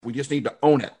We just need to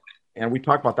own it. And we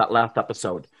talked about that last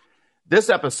episode. This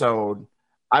episode,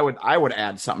 I would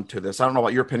add something to this. I don't know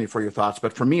about your penny for your thoughts,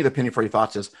 but for me, the penny for your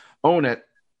thoughts is own it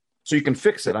so you can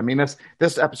fix it. I mean,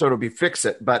 this episode would be fix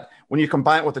it, but when you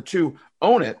combine it with the two,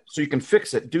 own it so you can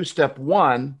fix it. Do step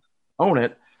one, own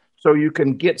it, so you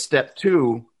can get step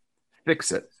two,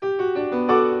 fix it.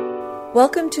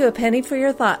 Welcome to A Penny for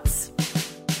Your Thoughts.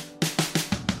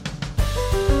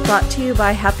 Brought to you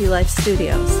by Happy Life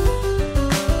Studios.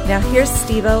 Now here's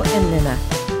Steve-O and Nina.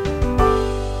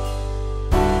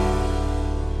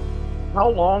 How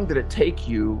long did it take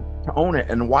you to own it,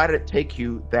 and why did it take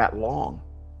you that long?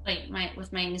 Like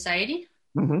with my anxiety?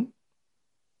 Mm-hmm.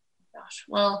 Gosh,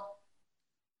 well,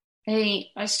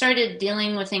 I started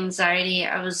dealing with anxiety.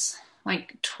 I was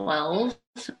like 12.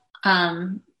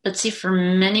 But see, for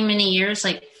many, many years,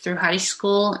 like through high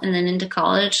school and then into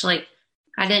college, like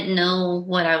I didn't know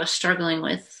what I was struggling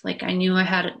with. Like I knew I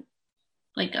had,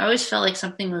 like I always felt like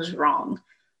something was wrong,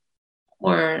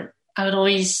 or I would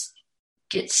always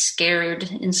get scared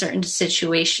in certain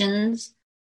situations.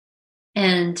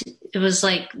 And it was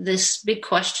like this big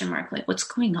question mark, like what's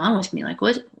going on with me? Like,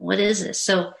 what is this?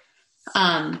 So,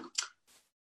 but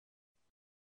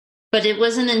it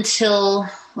wasn't until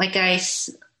like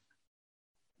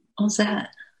what was that?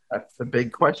 That's the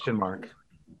big question mark.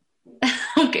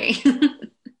 Okay.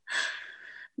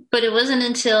 But it wasn't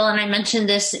until, and I mentioned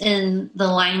this in the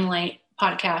Limelight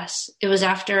podcast, it was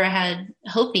after I had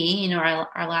Hopi, our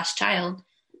last child,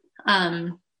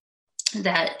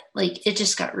 that like it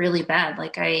just got really bad.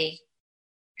 Like I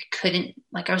couldn't,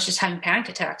 like I was just having panic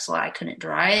attacks a lot. I couldn't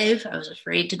drive. I was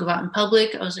afraid to go out in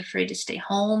public. I was afraid to stay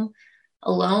home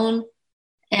alone.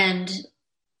 And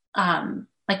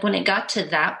like when it got to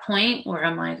that point where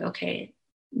I'm like, okay,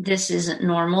 this isn't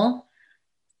normal,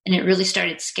 and it really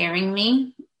started scaring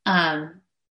me,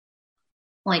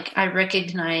 like I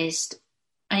recognized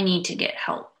I need to get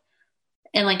help.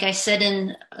 And like I said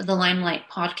in the Limelight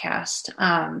podcast,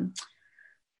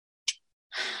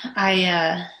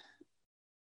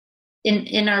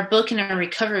 in our book, in our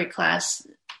recovery class,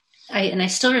 I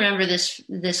still remember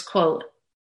this quote.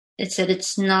 It said,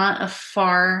 it's not a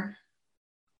far,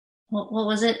 what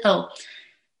was it? Oh,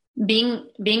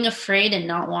 being afraid and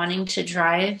not wanting to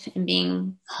drive and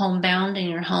being homebound in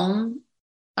your home,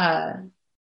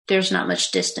 there's not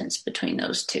much distance between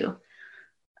those two.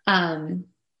 And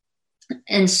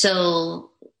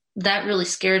so that really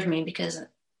scared me because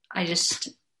I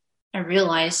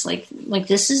realized like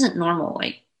this isn't normal.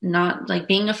 Like not like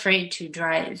being afraid to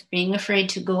drive, being afraid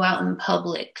to go out in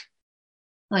public.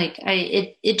 Like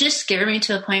it just scared me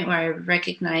to a point where I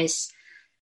recognized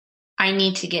I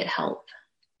need to get help.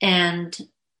 And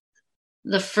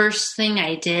the first thing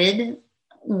I did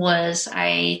was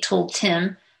I told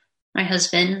Tim, my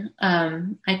husband,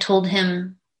 I told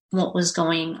him what was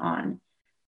going on.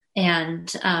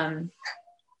 And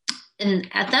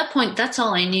at that point, that's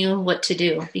all I knew what to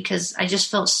do, because I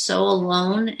just felt so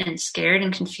alone and scared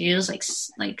and confused. Like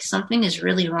something is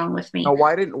really wrong with me. Now,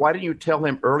 why didn't you tell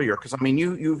him earlier? Because I mean,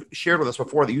 you've shared with us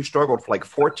before that you struggled for like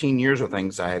 14 years with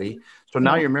anxiety. So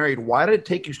now you're married. Why did it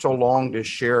take you so long to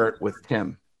share it with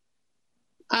Tim?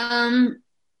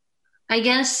 I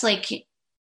guess like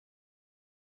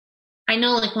I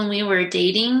know like when we were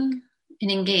dating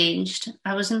and engaged,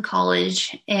 I was in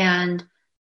college and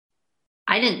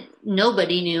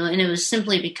nobody knew. And it was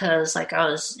simply because like I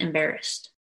was embarrassed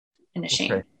and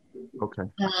ashamed. Okay.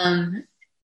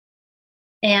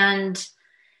 And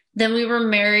then we were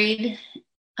married.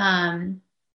 And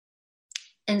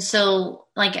so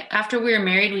like after we were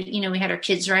married, we had our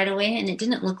kids right away, and it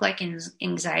didn't look like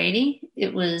anxiety.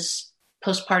 It was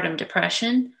postpartum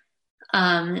depression.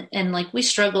 And like we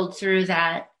struggled through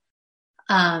that.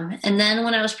 And then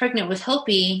when I was pregnant with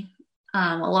Hopi,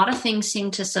 a lot of things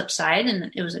seemed to subside,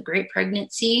 and it was a great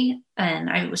pregnancy and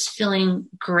I was feeling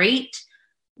great.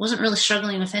 Wasn't really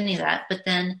struggling with any of that. But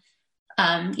then,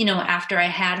 after I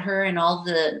had her and all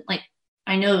the, like,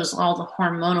 I know it was all the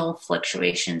hormonal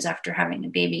fluctuations after having a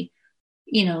baby,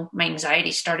 my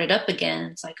anxiety started up again.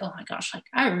 It's like, oh my gosh, like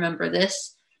I remember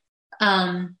this.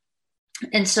 And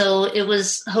so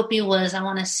Hopi was, I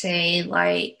want to say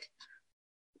like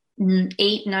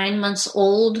 8-9 months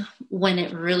old when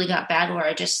it really got bad, where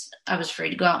I was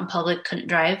afraid to go out in public, couldn't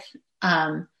drive.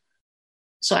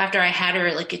 So after I had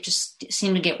her, like it just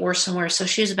seemed to get worse and worse. So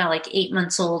she was about like 8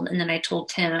 months old. And then I told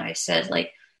Tim, I said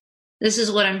like, this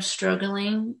is what I'm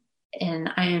struggling,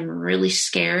 and I am really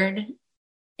scared.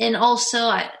 And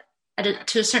also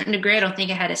to a certain degree, I don't think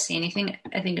I had to say anything.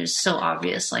 I think it was so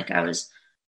obvious. Like I was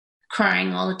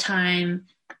crying all the time.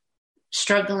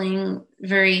 struggling,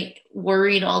 very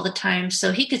worried all the time.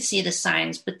 So he could see the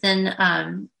signs. But then,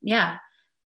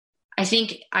 I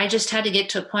think I just had to get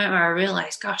to a point where I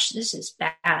realized, gosh, this is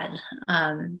bad.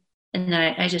 And then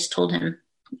I just told him,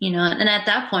 and at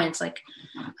that point, it's like,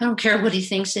 I don't care what he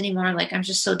thinks anymore. Like, I'm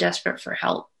just so desperate for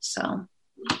help. So.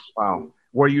 Wow.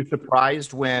 Were you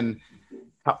surprised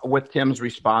with Tim's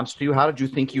response to you? How did you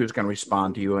think he was going to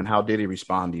respond to you, and how did he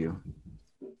respond to you?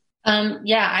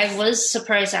 I was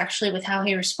surprised actually with how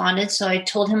he responded. So I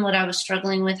told him what I was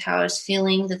struggling with, how I was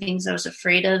feeling, the things I was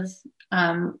afraid of,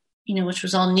 which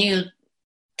was all new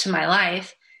to my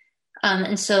life.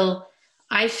 And so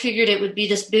I figured it would be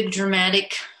this big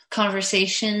dramatic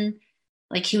conversation.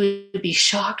 Like he would be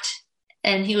shocked,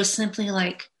 and he was simply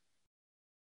like,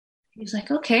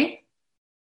 okay.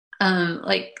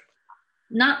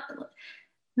 Not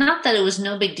that it was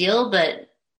no big deal, but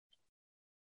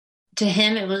to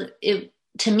him,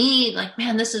 to me, like,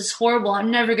 man, this is horrible. I'm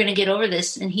never going to get over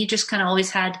this. And he just kind of always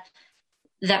had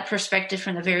that perspective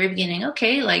from the very beginning.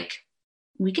 Okay. Like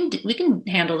we can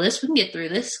handle this. We can get through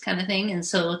this kind of thing. And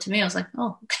so to me, I was like,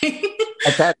 oh, okay.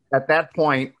 At that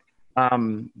point,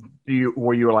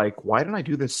 were you like, why didn't I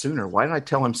do this sooner? Why didn't I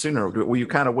tell him sooner? Were you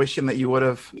kind of wishing that you would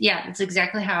have? Yeah, that's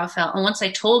exactly how I felt. And once I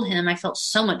told him, I felt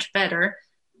so much better.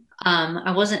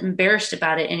 I wasn't embarrassed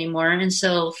about it anymore. And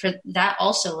so for that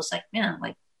also was like, man,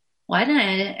 like, why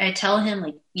didn't I tell him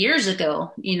like years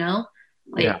ago,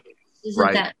 like,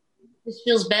 this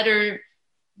feels better.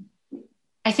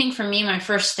 I think for me, my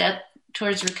first step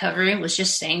towards recovery was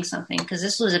just saying something, because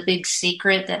this was a big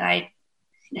secret that I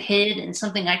hid and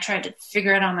something I tried to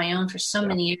figure out on my own for so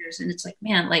many years. And it's like,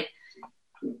 man, like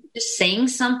just saying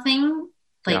something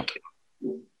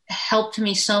helped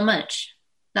me so much.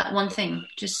 That one thing,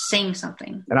 just saying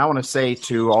something. And I want to say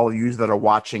to all of you that are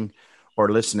watching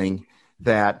or listening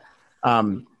that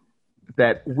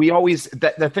that we always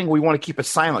that thing we want to keep it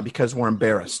silent because we're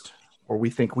embarrassed, or we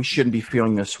think we shouldn't be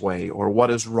feeling this way, or what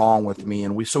is wrong with me,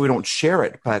 and we don't share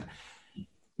it. But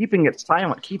keeping it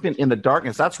silent, keeping it in the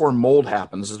darkness, that's where mold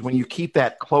happens, is when you keep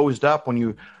that closed up, when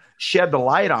you shed the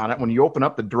light on it, when you open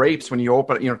up the drapes, when you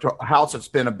open, to a house that's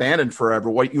been abandoned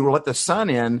forever, you let the sun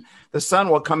in, the sun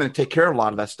will come in and take care of a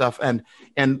lot of that stuff. And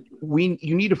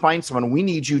you need to find someone. We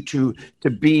need you to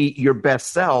be your best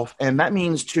self. And that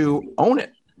means to own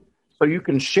it so you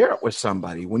can share it with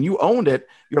somebody. When you owned it,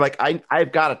 you're like,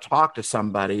 I've got to talk to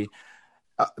somebody.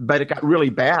 But it got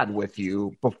really bad with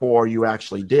you before you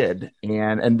actually did.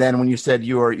 And then when you said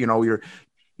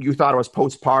you thought it was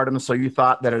postpartum, so you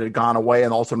thought that it had gone away,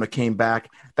 and all of a sudden it came back.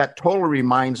 That totally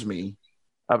reminds me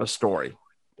of a story,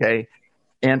 okay?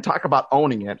 And talk about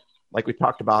owning it, like we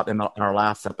talked about in our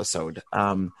last episode.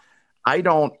 I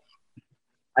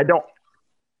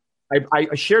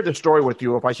shared the story with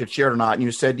you if I should share it or not, and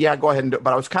you said, yeah, go ahead and do it.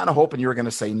 But I was kind of hoping you were going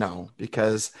to say no,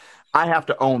 because I have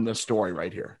to own this story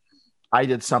right here. I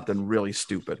did something really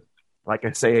stupid. Like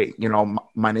I say,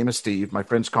 my name is Steve. My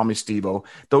friends call me Steve-O.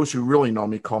 Those who really know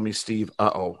me call me Steve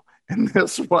Uh-oh. And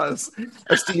this was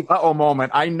a Steve Uh-oh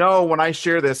moment. I know when I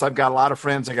share this, I've got a lot of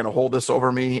friends that are going to hold this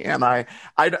over me. And I'm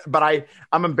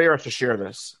embarrassed to share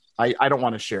this. I don't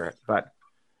want to share it. But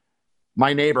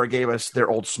my neighbor gave us their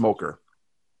old smoker.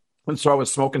 And so I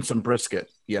was smoking some brisket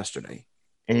yesterday.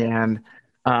 And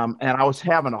I was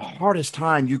having the hardest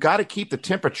time. You got to keep the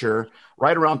temperature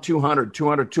right around 200,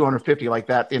 250 like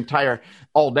that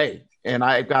all day. And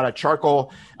I've got a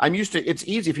charcoal. It's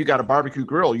easy if you got a barbecue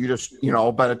grill, you just,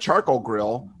 but a charcoal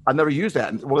grill, I've never used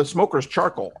that. Well, the smoker is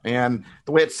charcoal. And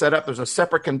the way it's set up, there's a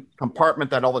separate compartment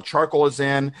that all the charcoal is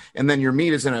in. And then your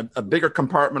meat is in a bigger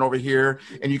compartment over here.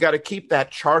 And you got to keep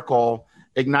that charcoal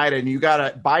ignited. And you got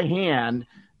to, by hand,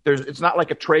 it's not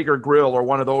like a Traeger grill or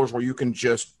one of those where you can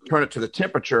just turn it to the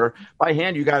temperature. By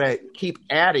hand, you got to keep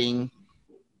adding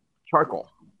charcoal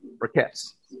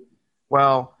briquettes.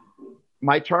 Well,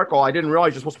 my charcoal, I didn't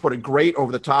realize you're supposed to put a grate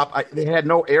over the top. They had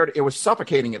no air. It was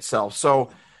suffocating itself. So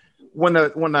when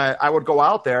I would go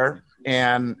out there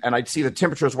and I'd see the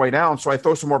temperatures way down, so I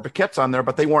throw some more briquettes on there,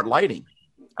 but they weren't lighting.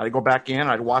 I'd go back in,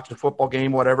 I'd watch the football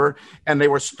game, whatever, and they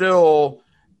were still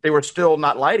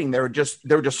not lighting. They were just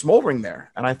smoldering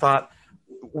there. And I thought,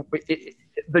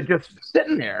 they're just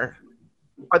sitting there.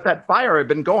 But that fire had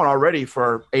been going already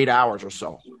for 8 hours or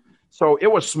so. So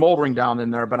it was smoldering down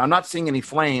in there, but I'm not seeing any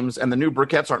flames, and the new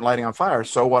briquettes aren't lighting on fire.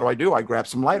 So what do? I grab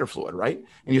some lighter fluid, right?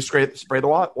 And you spray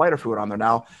the lighter fluid on there.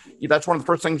 Now, that's one of the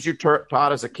first things you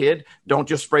taught as a kid. Don't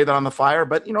just spray that on the fire.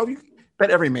 But, bet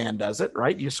every man does it,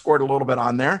 right? You squirt a little bit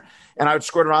on there. And I would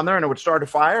squirt it on there, and it would start a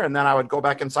fire, and then I would go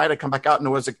back inside, I'd come back out, and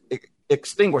it was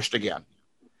extinguished again.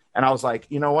 And I was like,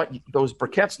 you know what? Those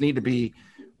briquettes need to be,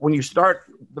 when you start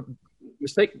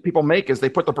mistake people make is they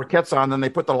put the briquettes on, then they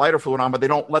put the lighter fluid on, but they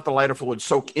don't let the lighter fluid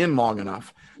soak in long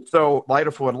enough. So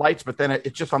lighter fluid lights, but then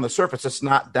it's just on the surface. It's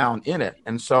not down in it.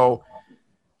 And so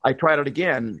I tried it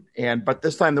again, but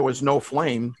this time there was no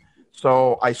flame.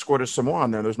 So I squirted some more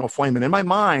on there. There's no flame. And in my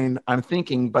mind, I'm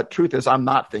thinking, but truth is I'm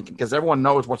not thinking, because everyone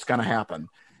knows what's going to happen.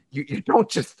 You don't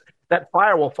just, that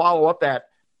fire will follow up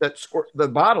the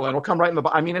bottle, and it'll come right in the,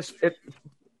 I mean,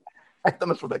 I've done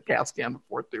this with a gas can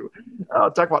before too.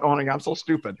 Talk about owning. I'm so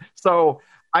stupid. So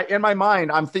in my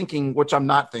mind, I'm thinking, which I'm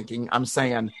not thinking, I'm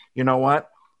saying, you know what?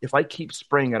 If I keep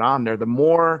spraying it on there, the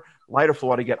more lighter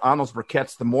fluid I get on those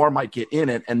briquettes, the more might get in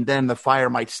it, and then the fire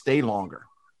might stay longer.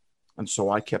 And so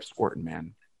I kept squirting,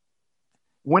 man.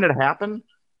 When it happened,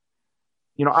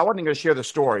 I wasn't going to share the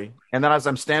story. And then as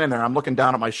I'm standing there, I'm looking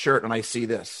down at my shirt and I see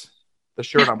this, the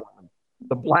shirt I'm wearing,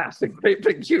 the Blast, the great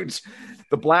big huge,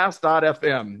 the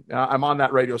Blast.fm. I'm on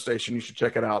that radio station. You should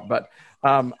check it out. But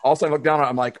also I look down,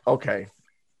 I'm like, okay,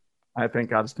 I think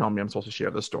God's telling me I'm supposed to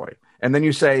share this story. And then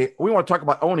you say, we want to talk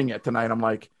about owning it tonight. I'm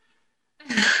like,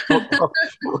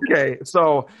 okay.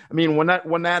 So, I mean, when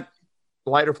that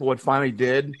lighter fluid finally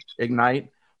did ignite,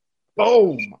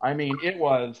 boom. I mean, it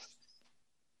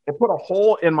put a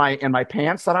hole in my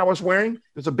pants that I was wearing.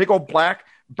 There's a big old black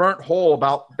burnt hole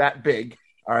about that big.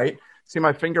 All right. See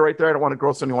my finger right there? I don't want to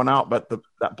gross anyone out, but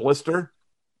that blister,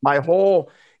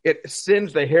 it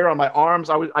singed the hair on my arms.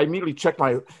 I immediately checked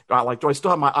do I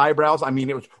still have my eyebrows? I mean,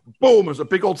 it was boom. It was a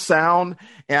big old sound,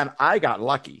 and I got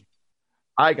lucky.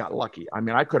 I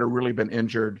mean, I could have really been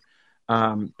injured.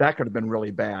 That could have been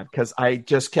really bad, because I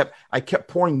kept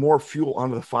pouring more fuel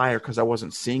onto the fire because I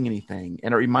wasn't seeing anything.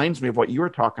 And it reminds me of what you were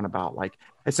talking about. Like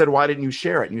I said, why didn't you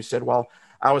share it? And you said, well,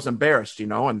 I was embarrassed,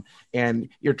 and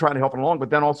you're trying to help it along. But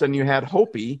then all of a sudden you had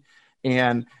Hopi.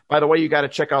 And by the way, you got to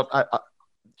check out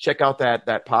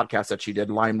that podcast that she did,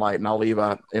 Limelight. And I'll leave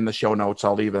in the show notes,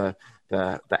 I'll leave the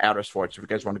address for it. So if you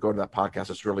guys want to go to that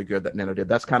podcast, it's really good that Nina did.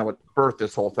 That's kind of what birthed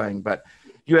this whole thing. But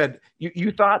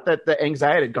you thought that the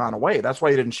anxiety had gone away. That's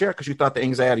why you didn't share, because you thought the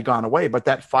anxiety had gone away, but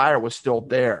that fire was still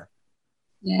there.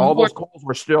 Yeah. All those coals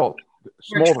were still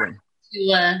smoldering.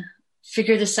 To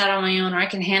figure this out on my own, or I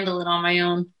can handle it on my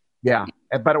own. Yeah,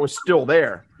 but it was still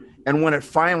there. And when it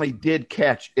finally did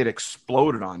catch, it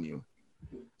exploded on you.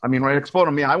 I mean, when it exploded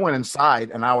on me, I went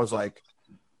inside and I was like,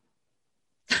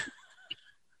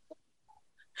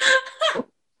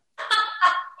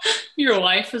 your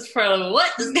wife was probably,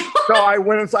 what is going on? So I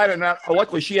went inside, and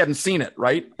luckily she hadn't seen it,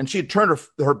 right? And she had turned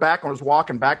her back and was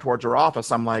walking back towards her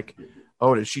office. I'm like,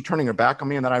 oh, is she turning her back on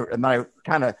me? And then I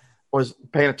kind of was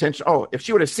paying attention. Oh, if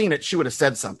she would have seen it, she would have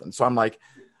said something. So I'm like,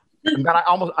 and then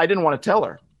I didn't want to tell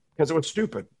her because it was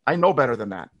stupid. I know better than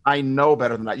that.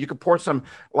 You could pour some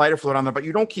lighter fluid on there, but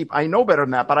you don't I know better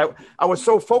than that. But I was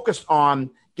so focused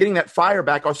on getting that fire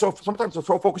back. Sometimes we're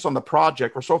so focused on the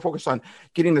project. We're so focused on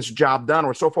getting this job done.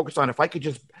 We're so focused on, if I could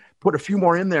just put a few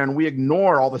more in there, and we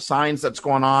ignore all the signs that's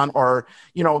going on, or,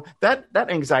 that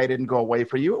anxiety didn't go away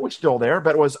for you. It was still there,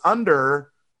 but it was under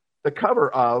the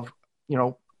cover of,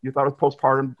 you thought it was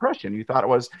postpartum depression. You thought it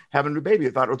was having a new baby.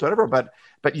 You thought it was whatever, but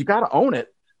you got to own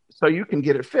it so you can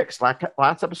get it fixed.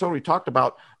 Last episode, we talked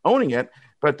about owning it,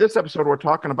 but this episode, we're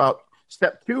talking about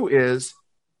step 2 is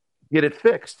get it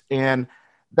fixed. And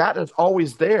that is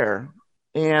always there.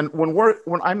 And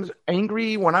when I'm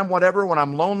angry, when I'm whatever, when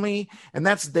I'm lonely, and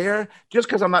that's there, just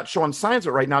because I'm not showing signs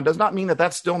of it right now does not mean that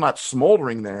that's still not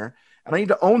smoldering there. And I need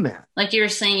to own that. Like you were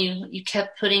saying, you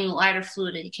kept putting lighter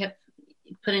fluid, and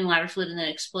then it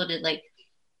exploded. Like,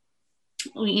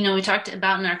 we talked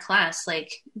about in our class,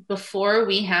 like before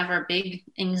we have our big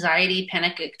anxiety,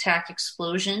 panic attack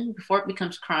explosion, before it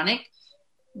becomes chronic,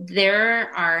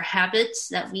 there are habits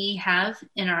that we have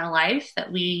in our life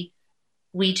that we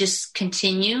just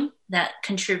continue that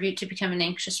contribute to become an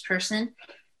anxious person.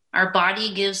 Our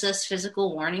body gives us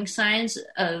physical warning signs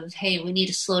of, hey, we need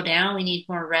to slow down. We need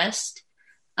more rest.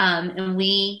 And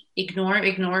we ignore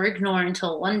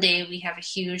until one day we have a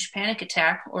huge panic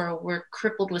attack, or we're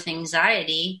crippled with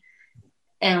anxiety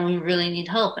and we really need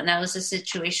help. And that was the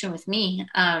situation with me.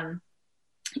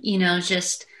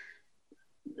 Just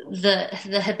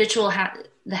the habitual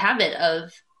the habit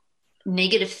of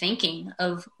negative thinking,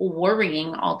 of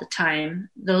worrying all the time.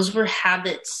 Those were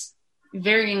habits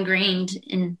very ingrained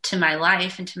into my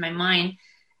life, into my mind.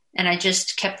 And I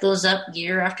just kept those up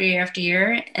year after year after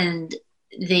year. And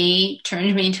they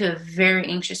turned me into a very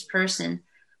anxious person.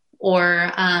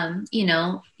 Or,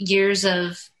 years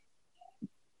of,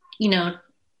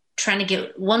 trying to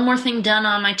get one more thing done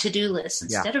on my to-do list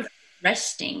instead of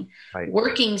resting, Right.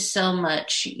 working so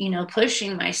much,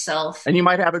 pushing myself. And you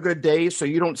might have a good day, so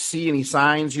you don't see any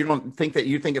signs. You don't think that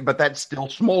you think it, but that's still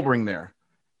smoldering there.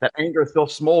 That anger is still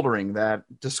smoldering. That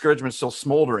discouragement is still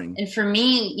smoldering. And for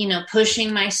me,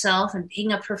 pushing myself and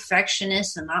being a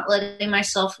perfectionist and not letting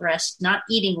myself rest, not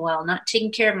eating well, not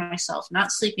taking care of myself,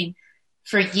 not sleeping.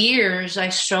 For years, I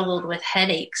struggled with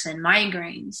headaches and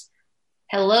migraines.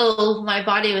 Hello, my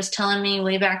body was telling me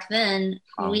way back then,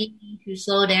 we need to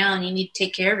slow down. You need to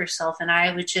take care of yourself. And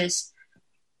I would just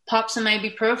pop some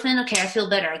ibuprofen. Okay, I feel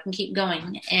better. I can keep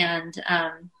going. And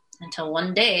until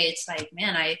one day, it's like,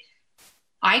 man,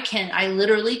 I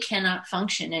literally cannot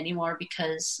function anymore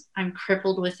because I'm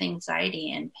crippled with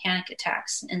anxiety and panic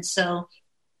attacks. And so,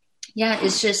 yeah,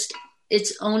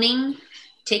 it's owning,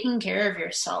 taking care of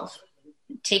yourself,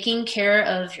 taking care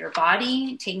of your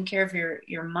body, taking care of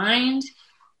your mind,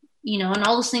 and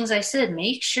all those things I said.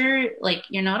 Make sure, like,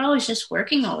 you're not always just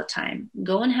working all the time.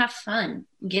 Go and have fun,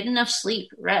 get enough sleep,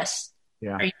 rest.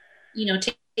 Yeah.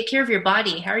 Take care of your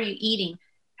body. How are you eating?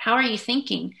 How are you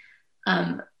thinking?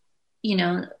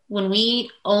 When we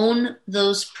own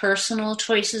those personal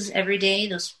choices every day,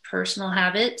 those personal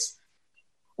habits,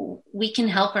 we can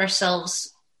help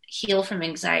ourselves heal from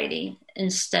anxiety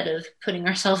instead of putting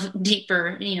ourselves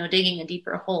deeper, digging a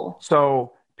deeper hole.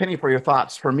 So, Penny, for your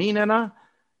thoughts. For me, Nina,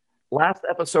 last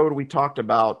episode we talked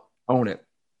about own it,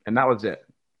 and that was it.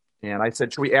 And I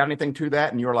said, should we add anything to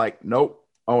that? And you were like, nope,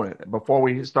 own it. Before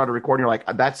we started recording, you're like,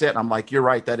 that's it. And I'm like, you're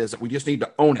right, that is it. We just need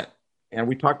to own it. And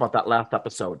we talked about that last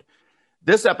episode.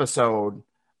 This episode,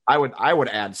 I would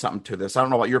add something to this. I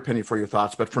don't know about your penny for your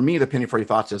thoughts, but for me, the penny for your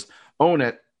thoughts is own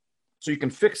it so you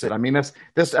can fix it. I mean,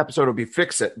 this episode would be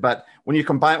fix it, but when you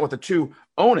combine it with the two,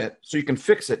 own it so you can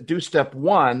fix it. Do step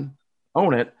one,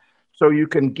 own it, so you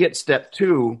can get step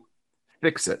two,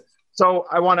 fix it. So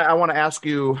I want to ask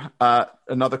you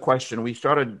another question. We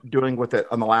started doing with it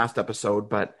on the last episode,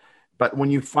 but when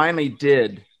you finally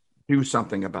did do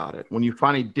something about it, when you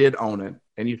finally did own it,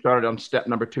 and you started on step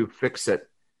number 2, fix it,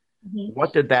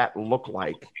 what did that look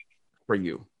like for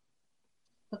you?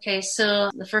 Okay, so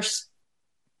the first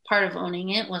part of owning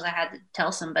it was I had to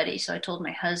tell somebody. So I told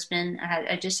my husband.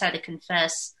 I just had to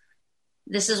confess,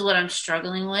 this is what I'm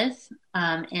struggling with,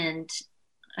 and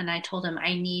I told him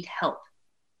I need help.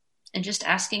 And just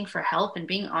asking for help and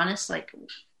being honest, like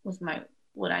with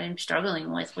what I'm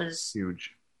struggling with, was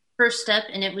huge. First step,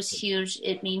 and it was huge.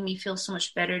 It made me feel so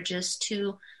much better just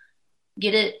to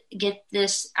get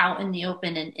this out in the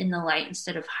open and in the light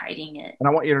instead of hiding it. And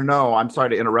I want you to know, I'm sorry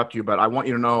to interrupt you, but I want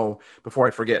you to know before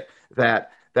I forget that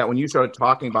when you started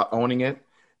talking about owning it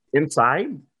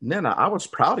inside, Nina, I was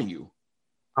proud of you.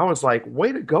 I was like,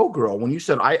 way to go, girl. When you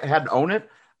said I had to own it,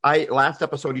 last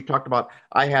episode you talked about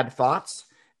I had thoughts.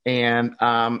 And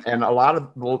a lot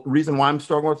of the reason why I'm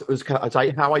struggling with is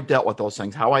how I dealt with those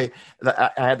things, how I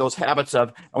had those habits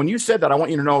of. When you said that, I want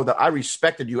you to know that I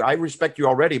respected you. I respect you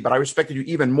already, but I respected you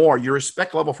even more. Your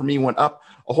respect level for me went up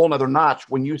a whole nother notch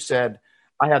when you said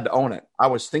I had to own it. I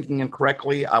was thinking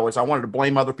incorrectly. I wanted to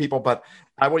blame other people, but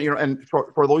I want you to, and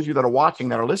for those of you that are watching,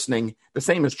 that are listening, the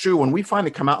same is true. When we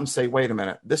finally come out and say, wait a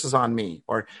minute, this is on me,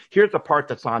 or here's the part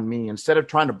that's on me, instead of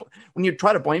when you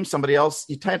try to blame somebody else,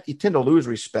 you tend to lose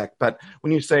respect. But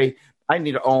when you say, I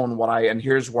need to own and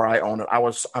here's where I own it.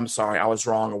 I'm sorry, I was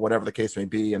wrong, or whatever the case may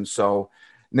be. And so,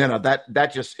 Nina,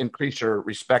 that just increased your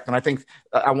respect. And I think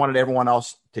I wanted everyone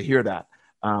else to hear that.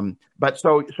 But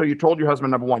so you told your husband,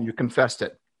 number 1, you confessed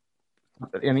it.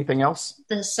 Anything else?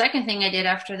 The second thing I did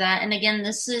after that, and again,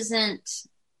 this isn't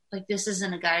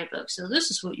a guidebook. So this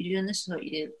is what you do and this is what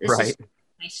you do. This is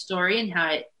my story and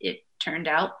how it turned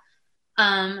out.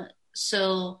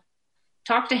 So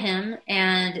talked to him,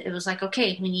 and it was like,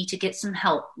 okay, we need to get some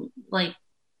help, like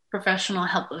professional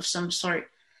help of some sort.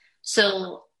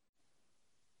 So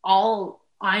all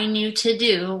I knew to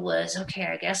do was, okay,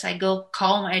 I guess I go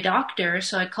call my doctor.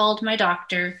 So I called my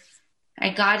doctor. I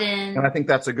got in. And I think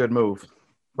that's a good move,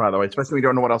 by the way, especially when you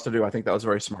don't know what else to do. I think that was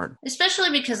very smart.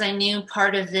 Especially because I knew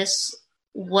part of this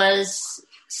was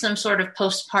some sort of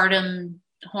postpartum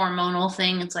hormonal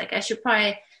thing. It's like, I should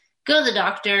probably go to the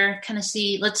doctor, kind of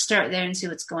see, let's start there and see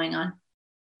what's going on.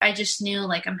 I just knew,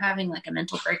 like, I'm having like a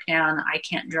mental breakdown. I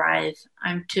can't drive.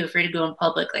 I'm too afraid to go in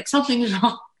public. Like, something's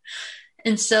wrong.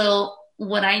 And so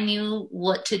what I knew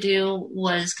what to do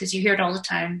was, because you hear it all the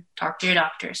time, talk to your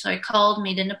doctor. So I called,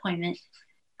 made an appointment.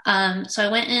 So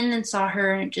I went in and saw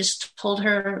her and just told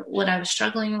her what I was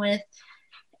struggling with.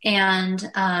 And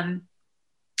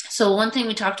so one thing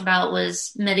we talked about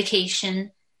was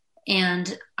medication.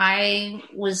 And I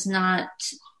was not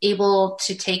able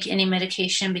to take any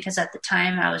medication because at the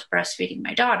time I was breastfeeding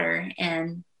my daughter.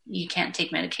 And you can't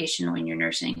take medication when you're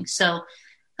nursing. So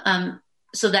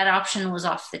that option was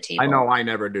off the table. I know I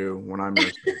never do when I'm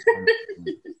nursing.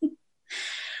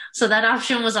 So that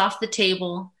option was off the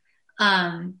table.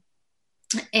 And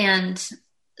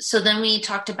so then we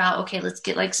talked about, okay, let's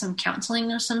get like some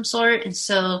counseling of some sort. And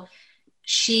so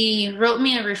she wrote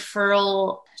me a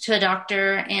referral to a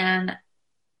doctor, and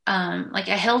like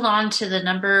I held on to the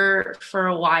number for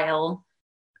a while.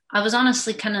 I was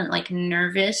honestly kind of like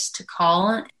nervous to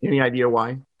call. Any idea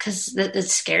why? Because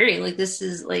it's scary. Like this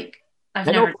is like, I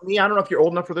don't know if you're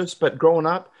old enough for this, but growing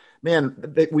up,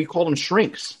 man, we called them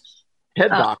shrinks. Head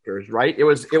doctors, right? It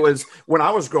was when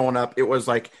I was growing up, it was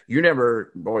like you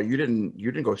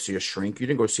didn't go see a shrink, you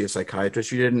didn't go see a psychiatrist,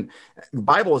 the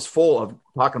Bible is full of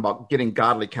talking about getting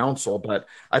godly counsel, but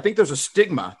I think there's a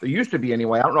stigma. There used to be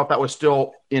anyway. I don't know if that was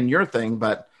still in your thing,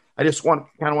 but I just want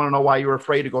to know why you were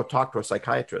afraid to go talk to a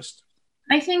psychiatrist.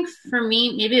 I think for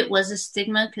me, maybe it was a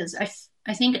stigma because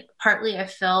I think partly I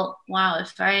felt, wow,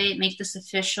 if I make this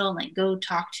official, like go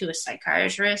talk to a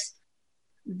psychiatrist,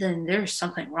 then there's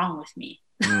something wrong with me.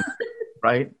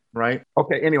 Right.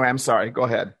 Okay. Anyway, I'm sorry. Go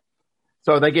ahead.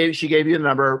 So she gave you the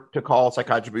number to call a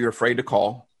psychiatrist, but you're afraid to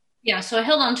call. Yeah. So I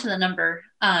held on to the number.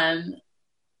 And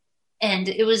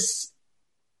it was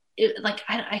like,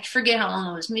 I forget how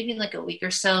long it was, maybe like a week or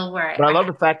so But I love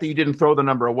the fact that you didn't throw the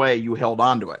number away. You held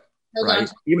on to it.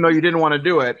 Even though you didn't want to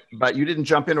do it, but you didn't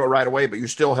jump into it right away, but you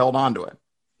still held on to it.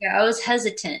 Yeah. I was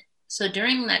hesitant. So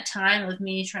during that time of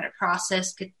me trying to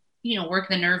process, work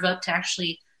the nerve up to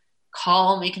actually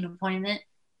make an appointment.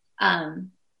 I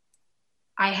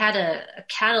had a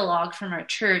catalog from our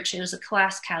church. It was a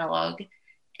class catalog,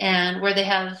 and where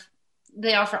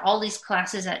they offer all these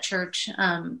classes at church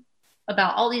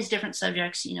about all these different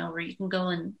subjects, where you can go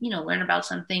and, learn about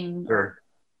something or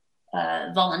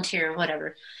volunteer or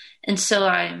whatever. And so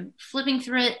I'm flipping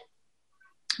through it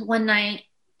one night,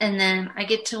 and then I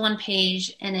get to one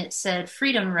page and it said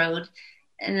Freedom Road.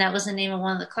 And that was the name of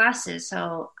one of the classes.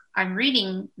 So I'm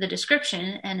reading the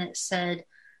description, and it said,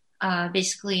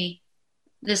 basically,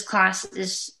 this class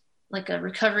is like a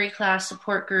recovery class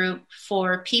support group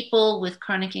for people with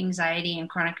chronic anxiety and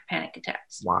chronic panic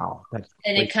attacks. Wow.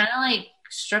 It kind of like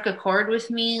struck a chord with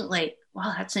me. Like,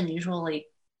 wow, that's unusual.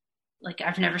 Like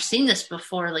I've never seen this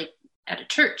before, like at a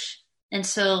church. And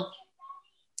so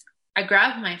I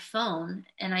grabbed my phone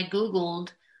and I Googled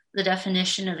the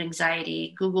definition of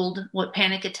anxiety, Googled what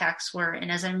panic attacks were.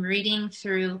 And as I'm reading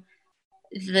through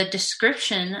the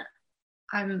description,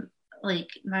 I'm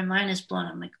like, my mind is blown.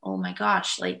 I'm like, oh my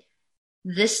gosh, like,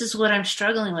 this is what I'm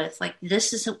struggling with. Like,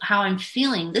 this is how I'm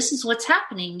feeling. This is what's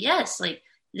happening. Yes. Like,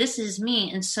 this is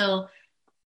me. And so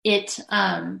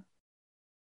I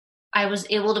was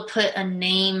able to put a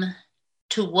name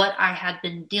to what I had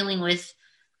been dealing with,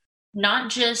 not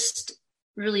just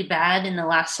really bad in the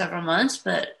last several months,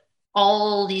 but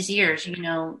all these years,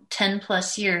 10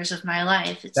 plus years of my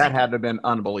life. That had to have been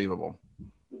unbelievable.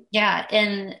 Yeah.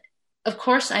 And of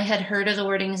course I had heard of the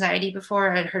word anxiety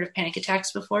before. I'd heard of panic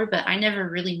attacks before, but I never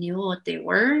really knew what they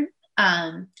were.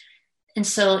 And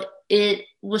so it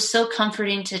was so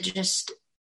comforting to just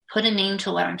put a name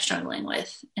to what I'm struggling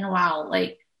with. And wow,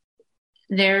 like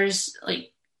there's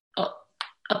like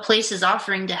a place is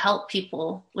offering to help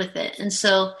people with it. And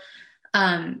so,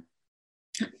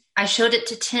 I showed it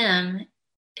to Tim,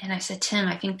 and I said, Tim,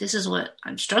 I think this is what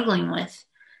I'm struggling with.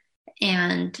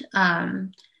 And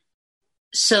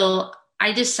so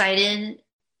I decided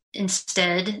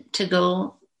instead to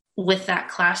go with that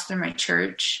class through my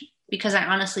church, because I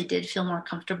honestly did feel more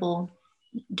comfortable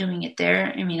doing it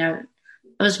there. I mean, I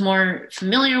was more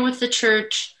familiar with the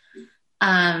church.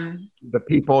 The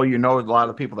people, a lot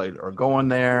of people that are going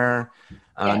there.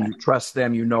 You trust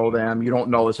them, them. You don't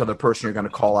know this other person you're going to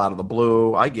call out of the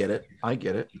blue. I get it.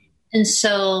 And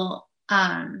so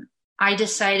I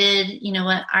decided, you know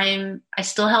what, I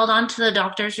still held on to the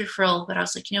doctor's referral, but I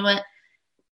was like, you know what,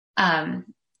 I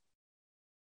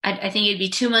think it'd be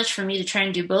too much for me to try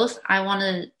and do both. I want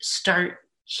to start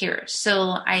here.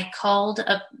 So I called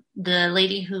up the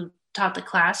lady who taught the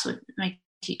class with my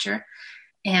teacher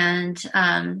and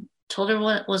told her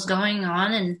what was going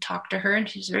on and talked to her. And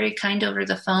she was very kind over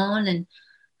the phone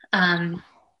and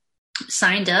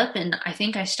signed up. And I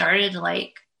think I started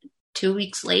like 2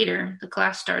 weeks later, the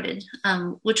class started,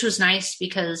 which was nice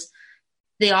because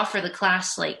they offer the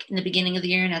class like in the beginning of the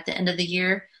year and at the end of the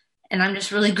year. And I'm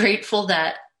just really grateful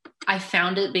that I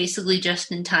found it basically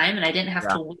just in time and I didn't have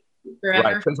to wait forever.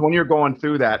 Right, because when you're going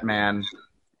through that, man,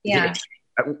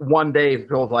 one day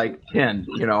feels like 10,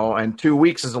 and 2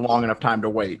 weeks is a long enough time to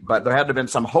wait. But there had to have been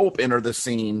some hope enter the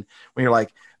scene when you're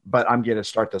like, but I'm going to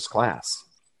start this class.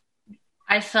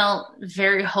 I felt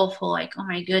very hopeful, like, oh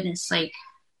my goodness,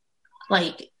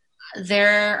 like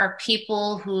there are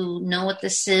people who know what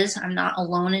this is. I'm not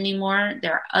alone anymore.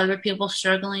 There are other people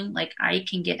struggling. Like, I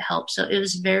can get help. So it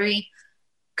was very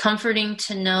comforting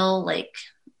to know, like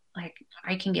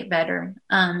I can get better.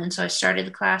 And so I started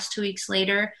the class 2 weeks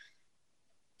later.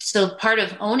 So part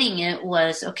of owning it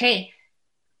was, okay,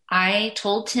 I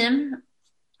told Tim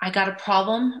I got a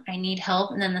problem. I need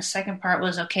help. And then the second part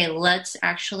was, okay, let's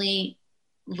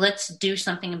do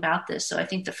something about this. So I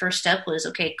think the first step was,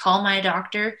 okay, call my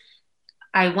doctor.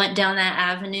 I went down that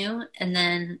avenue, and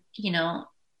then,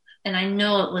 and I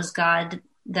know it was God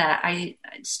that I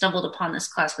stumbled upon this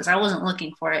class, because I wasn't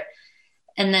looking for it.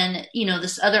 And then,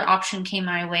 this other option came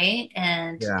my way,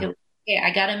 and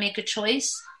I got to make a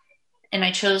choice. And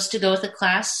I chose to go with the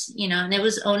class, and it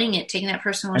was owning it, taking that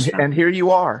personal responsibility. And here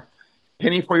you are,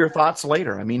 penny for your thoughts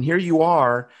later. I mean, here you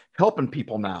are helping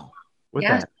people now with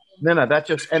that. No,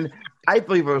 and I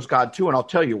believe it was God too. And I'll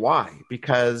tell you why,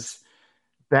 because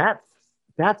that's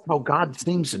how God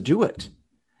seems to do it.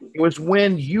 It was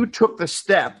when you took the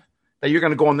step that you're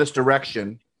going to go in this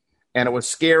direction, and it was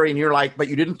scary, and you're like, but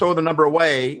you didn't throw the number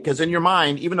away, because in your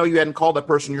mind, even though you hadn't called that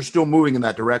person, you're still moving in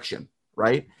that direction,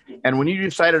 right? And when you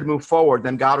decided to move forward,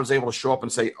 then God was able to show up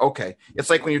and say, okay, it's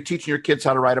like when you're teaching your kids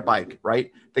how to ride a bike,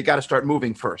 right? They got to start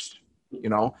moving first,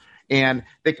 and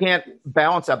they can't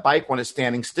balance that bike when it's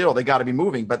standing still. They got to be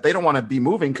moving, but they don't want to be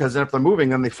moving, because if they're moving,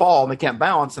 then they fall and they can't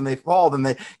balance, and they fall, then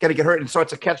they got to get hurt. And so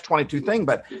it's a catch-22 thing,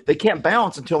 but they can't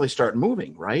balance until they start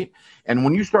moving, right? And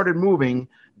when you started moving,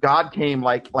 God came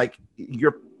like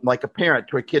you're like a parent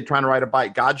to a kid trying to ride a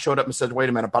bike. God showed up and said, wait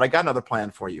a minute, but I got another plan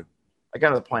for you.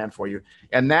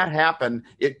 And that happened.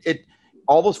 It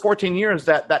all those 14 years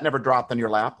that never dropped in your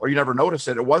lap, or you never noticed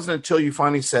it. It wasn't until you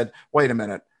finally said, wait a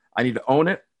minute, I need to own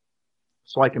it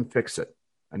so I can fix it.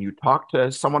 And you talked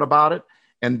to someone about it,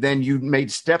 and then you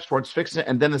made steps towards fixing it,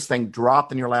 and then this thing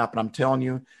dropped in your lap. And I'm telling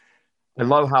you, I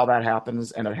love how that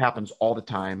happens, and it happens all the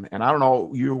time. And I don't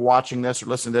know, you watching this or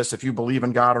listening to this, if you believe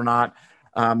in God or not,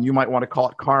 you might want to call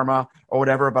it karma or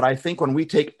whatever. But I think when we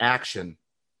take action,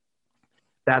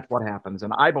 that's what happens.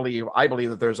 And I believe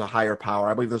that there's a higher power.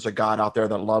 I believe there's a God out there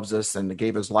that loves us and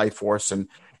gave his life for us and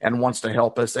wants to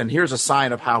help us. And here's a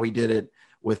sign of how he did it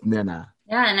with Nina.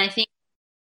 Yeah, and I think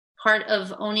part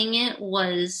of owning it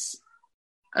was,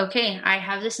 okay, I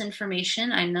have this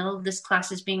information. I know this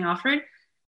class is being offered.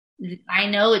 I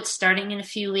know it's starting in a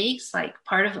few weeks. Like,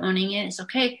 part of owning it is,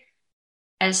 okay,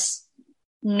 as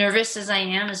nervous as I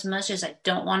am, as much as I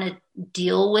don't want to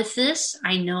deal with this,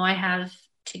 I know I have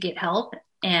to get help,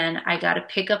 and I got to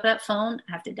pick up that phone.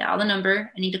 I have to dial the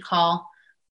number. I need to call,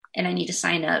 and I need to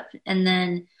sign up. And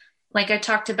then, like I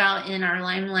talked about in our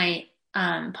Limelight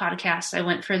podcast, I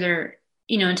went further,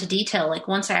 into detail. Like,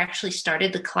 once I actually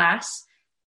started the class,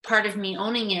 part of me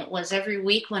owning it was every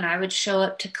week when I would show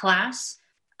up to class,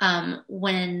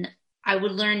 when I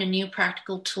would learn a new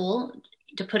practical tool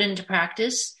to put into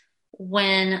practice,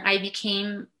 when I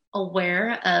became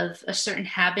aware of a certain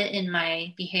habit in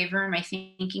my behavior, my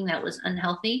thinking that was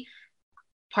unhealthy,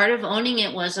 part of owning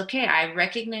it was, okay, I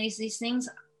recognize these things.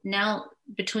 Now,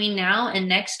 between now and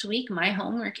next week, my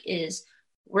homework is,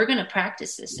 we're going to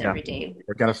practice this every day.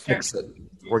 We're going to fix it.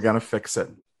 We're going to fix it.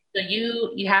 So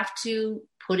you have to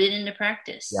put it into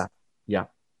practice. Yeah.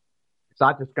 It's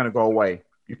not just going to go away.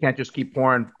 You can't just keep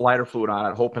pouring lighter fluid on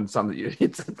it, hoping it's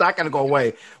not going to go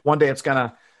away. One day it's going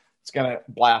to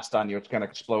blast on you. It's going to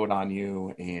explode on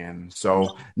you. And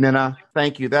so, Nina,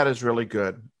 thank you. That is really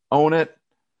good. Own it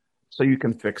so you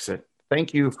can fix it.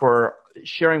 Thank you for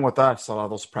sharing with us a lot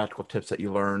of those practical tips that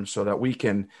you learned, so that we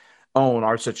can own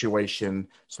our situation,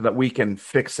 so that we can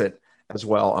fix it as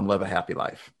well and live a happy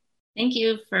life. Thank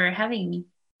you for having me.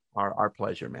 Our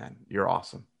pleasure, man. You're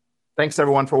awesome. Thanks,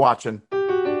 everyone, for watching.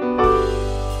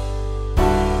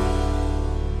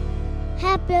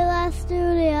 Happy Life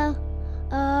Studio.